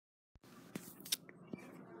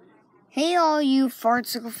Hey all you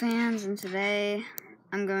Fartsicle fans, and today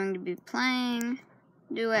I'm going to be playing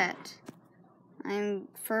Duet. I'm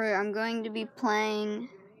going to be playing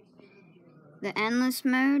the endless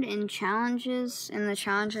mode in challenges, in the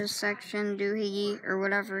challenges section, doohickey or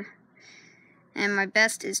whatever. And my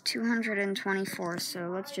best is 224, so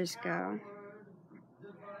let's just go.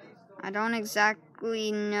 I don't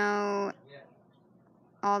exactly know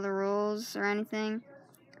all the rules or anything.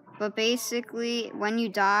 But basically, when you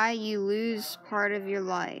die, you lose part of your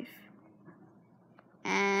life.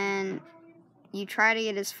 And you try to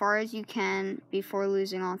get as far as you can before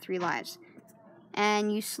losing all 3 lives.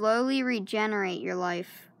 And you slowly regenerate your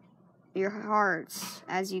life, your hearts,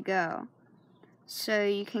 as you go. So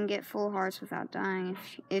you can get full hearts without dying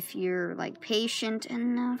if you're, like, patient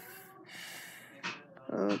enough.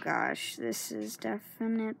 Oh gosh, this is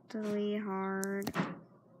definitely hard.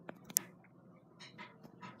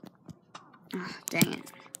 Oh, dang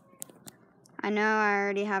it. I know I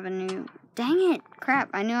already have a new... Dang it! Crap,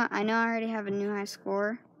 I know I already have a new high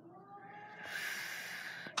score.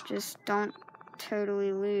 Just don't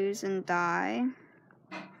totally lose and die.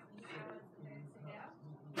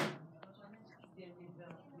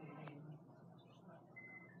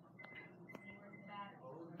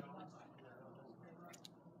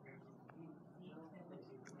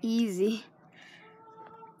 Easy.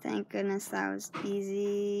 Thank goodness that was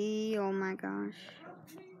easy. Oh my gosh.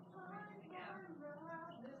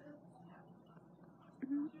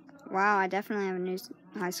 Wow, I definitely have a new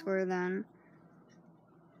high score then.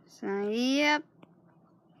 So, yep.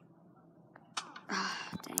 Oh,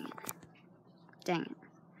 dang it. Dang it.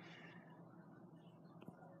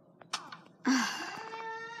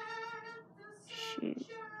 Shoot.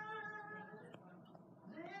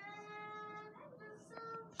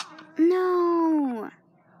 No!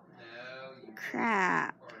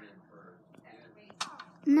 Crap.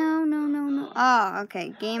 No. Oh,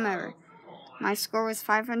 okay. Game over. My score was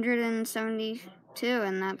 572,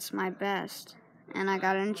 and that's my best. And I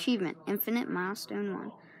got an achievement. Infinite Milestone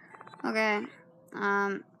 1. Okay.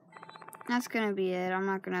 That's gonna be it. I'm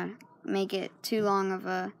not gonna make it too long of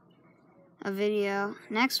a video.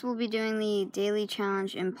 Next, we'll be doing the daily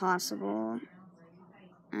challenge impossible.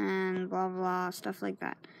 And blah, blah, stuff like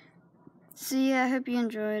that. So, yeah, I hope you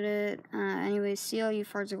enjoyed it. Anyways, see all you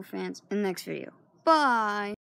Fartsicle fans in the next video. Bye!